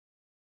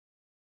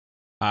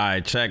All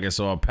right, check it.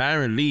 So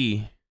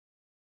apparently,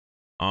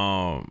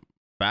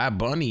 Bad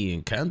Bunny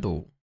and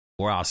Kendall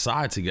were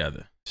outside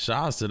together.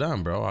 Shouts to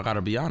them, bro. I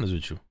gotta be honest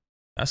with you.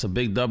 That's a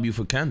big W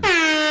for Kendall.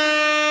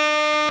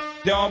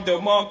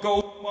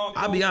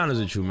 I'll be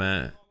honest with you,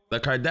 man. The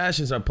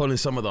Kardashians are pulling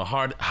some of the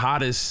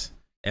hottest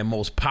and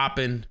most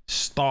popping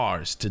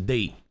stars to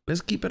date.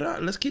 Let's keep it up.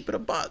 Let's keep it a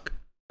buck.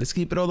 Let's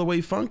keep it all the way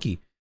funky.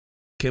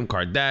 Kim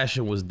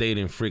Kardashian was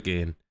dating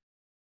freaking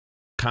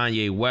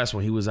Kanye West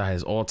when he was at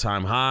his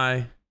all-time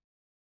high.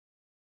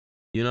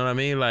 You know what I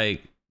mean?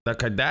 Like, the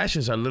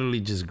Kardashians are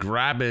literally just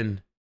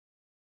grabbing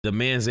the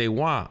mans they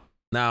want.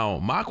 Now,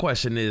 my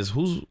question is,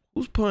 who's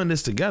putting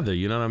this together?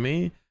 You know what I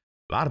mean?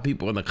 A lot of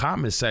people in the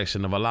comment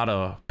section of a lot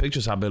of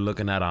pictures I've been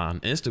looking at on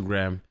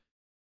Instagram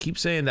keep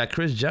saying that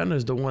Kris Jenner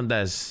is the one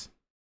that's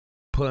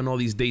putting all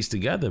these dates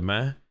together,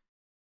 man.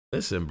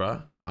 Listen,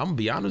 bro, I'm gonna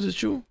be honest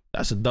with you.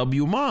 That's a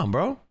W mom,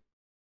 bro.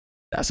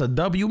 That's a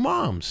W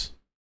moms.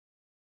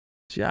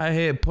 She out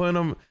here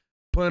putting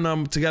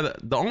them together.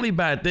 The only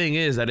bad thing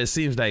is that it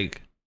seems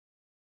like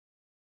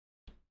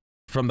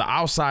from the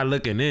outside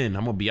looking in,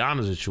 I'm gonna be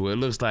honest with you, it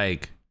looks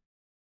like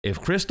if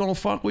Kris don't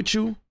fuck with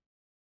you,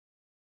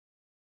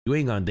 you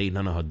ain't gonna date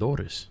none of her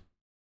daughters.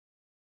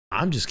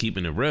 I'm just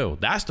keeping it real.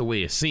 That's the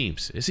way it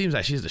seems. It seems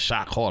like she's the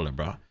shot caller,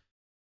 bro.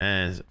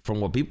 And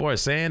from what people are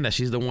saying, that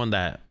she's the one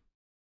that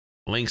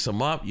links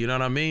them up. You know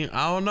what I mean?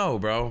 I don't know,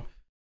 bro.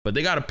 But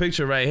they got a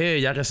picture right here.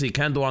 Y'all can see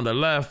Kendall on the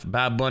left,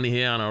 Bad Bunny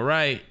here on the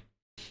right.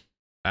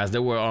 As they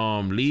were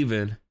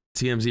leaving,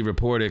 TMZ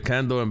reported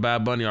Kendall and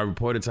Bad Bunny are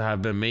reported to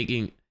have been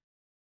making.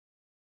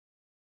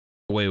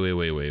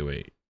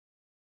 Wait.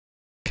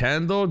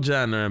 Kendall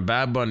Jenner and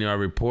Bad Bunny are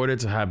reported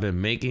to have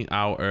been making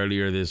out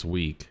earlier this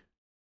week.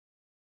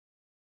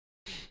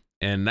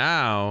 And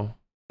now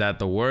that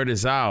the word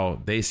is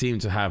out, they seem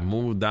to have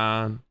moved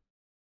on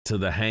to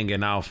the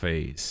hanging out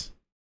phase.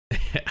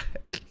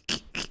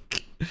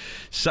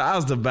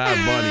 Shouts to Bad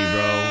Bunny,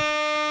 bro.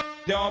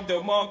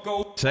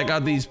 Check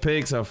out these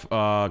pics of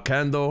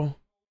Kendall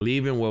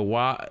leaving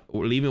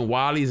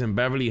Wally's in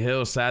Beverly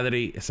Hills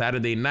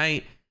Saturday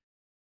night.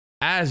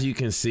 As you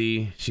can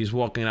see, she's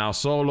walking out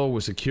solo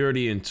with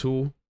security in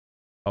tow,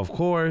 of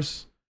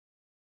course.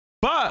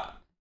 But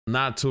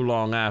not too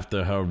long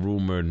after, her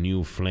rumored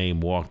new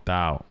flame walked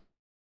out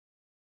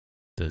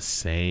the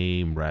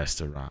same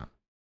restaurant.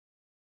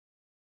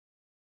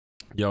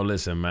 Yo,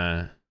 listen,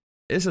 man.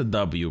 It's a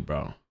W,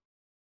 bro.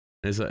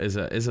 It's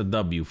a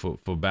W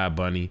for Bad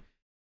Bunny.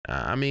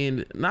 I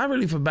mean, not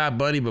really for Bad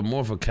Bunny, but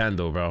more for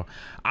Kendall, bro.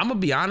 I'm gonna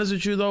be honest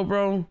with you though,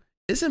 bro.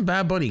 Isn't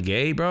Bad Bunny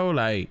gay, bro?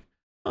 Like,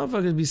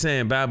 motherfuckers be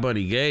saying Bad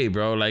Bunny gay,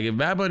 bro. Like, if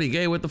Bad Bunny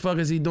gay, what the fuck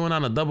is he doing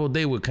on a double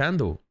date with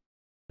Kendall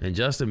and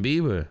Justin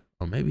Bieber?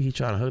 Or maybe he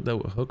trying to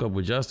hook up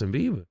with Justin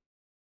Bieber.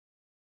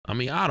 I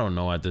mean, I don't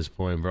know at this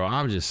point, bro.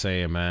 I'm just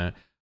saying, man.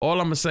 All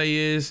I'm gonna say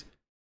is,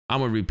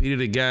 I'm gonna repeat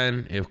it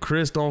again. If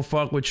Kris don't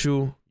fuck with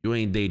you, you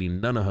ain't dating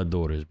none of her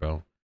daughters,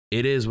 bro.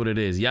 It is what it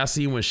is. Y'all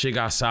see when shit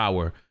got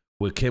sour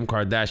with Kim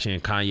Kardashian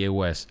and Kanye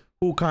West.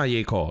 Who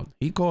Kanye called?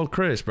 He called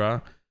Kris,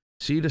 bro.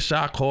 She the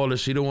shot caller.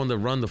 She the one to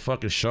run the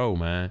fucking show,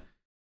 man.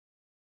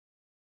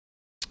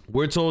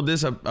 We're told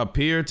this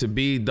appeared to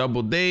be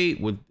double date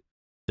with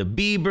the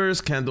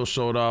Biebers. Kendall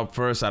showed up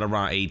first at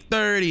around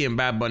 8:30 and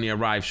Bad Bunny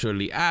arrived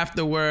shortly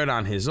afterward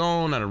on his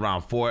own at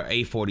around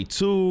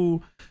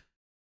 8:42.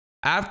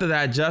 After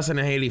that, Justin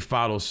and Haley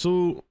followed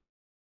suit,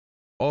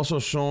 also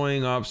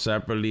showing up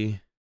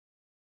separately.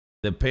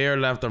 The pair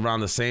left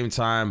around the same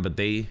time, but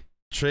they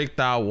tricked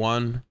out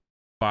one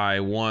by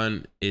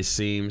one, it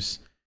seems,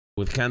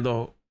 with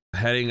Kendall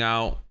heading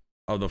out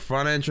of the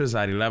front entrance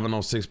at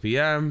 11:06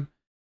 p.m.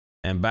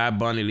 and Bad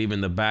Bunny leaving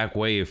the back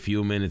way a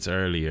few minutes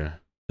earlier.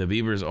 The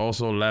Biebers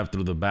also left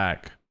through the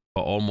back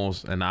for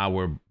almost an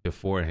hour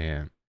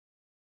beforehand.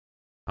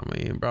 I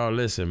mean, bro,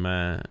 listen,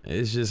 man.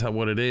 It's just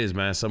what it is,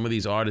 man. Some of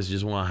these artists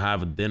just want to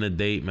have a dinner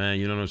date, man.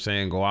 You know what I'm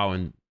saying? Go out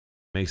and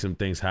make some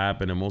things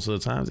happen. And most of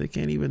the times, they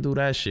can't even do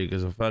that shit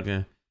because of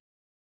fucking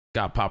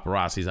got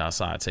paparazzis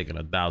outside taking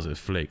 1,000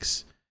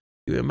 flicks.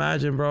 You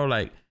imagine, bro?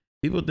 Like,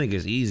 people think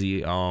it's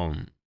easy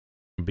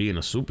being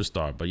a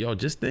superstar. But, yo,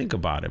 just think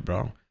about it,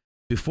 bro.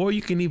 Before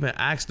you can even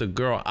ask the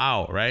girl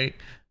out, right?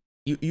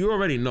 You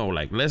already know,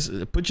 like, let's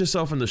put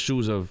yourself in the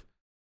shoes of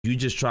you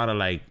just try to,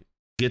 like,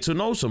 get to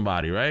know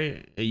somebody,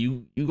 right? And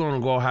you gonna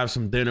go have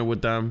some dinner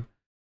with them.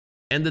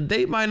 And the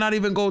date might not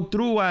even go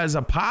through as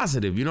a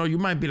positive. You know, you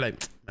might be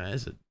like, man,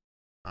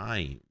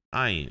 I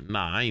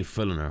ain't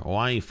feeling her, or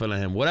I ain't feeling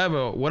him,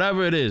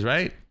 whatever it is,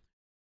 right?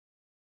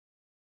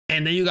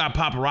 And then you got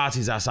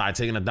paparazzis outside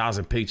taking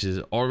 1,000 pictures,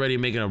 already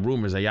making up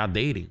rumors that y'all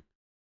dating.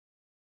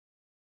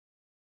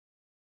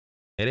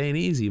 It ain't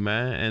easy,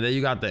 man. And then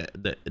you got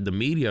the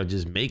media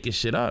just making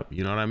shit up.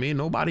 You know what I mean?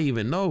 Nobody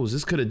even knows.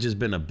 This could have just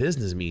been a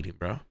business meeting,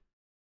 bro.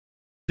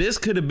 This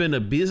could have been a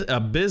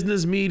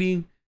business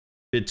meeting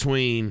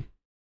between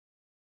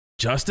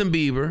Justin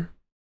Bieber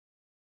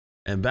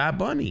and Bad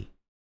Bunny.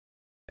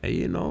 And,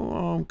 you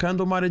know,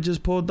 Kendall might have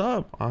just pulled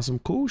up on some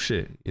cool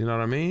shit. You know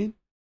what I mean?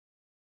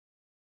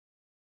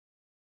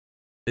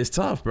 It's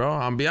tough, bro.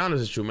 I'm be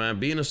honest with you, man.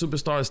 Being a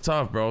superstar is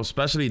tough, bro.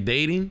 Especially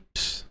dating.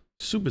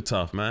 Super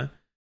tough, man.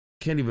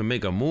 Can't even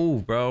make a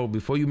move, bro.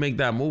 Before you make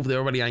that move, they're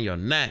already on your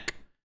neck.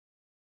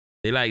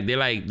 They like,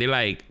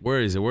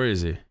 where is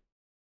it?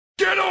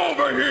 Get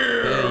over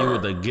here! Yeah, you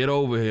with the get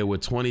over here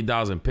with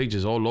 20,000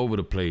 pictures all over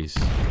the place.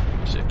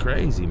 Shit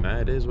crazy,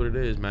 man. It is what it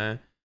is, man.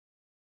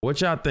 What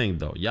y'all think,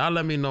 though? Y'all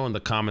let me know in the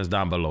comments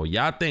down below.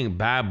 Y'all think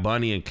Bad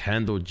Bunny and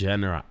Kendall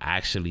Jenner are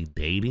actually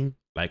dating?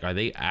 Like, are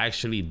they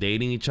actually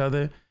dating each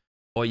other?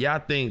 Or y'all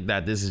think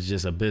that this is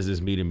just a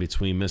business meeting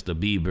between Mr.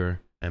 Bieber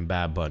and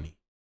Bad Bunny?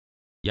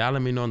 Y'all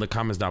let me know in the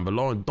comments down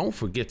below. And don't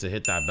forget to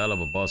hit that bell up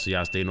above so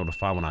y'all stay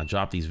notified when I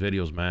drop these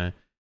videos, man.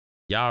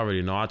 Y'all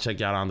already know. I'll check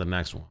y'all out on the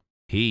next one.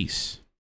 Peace.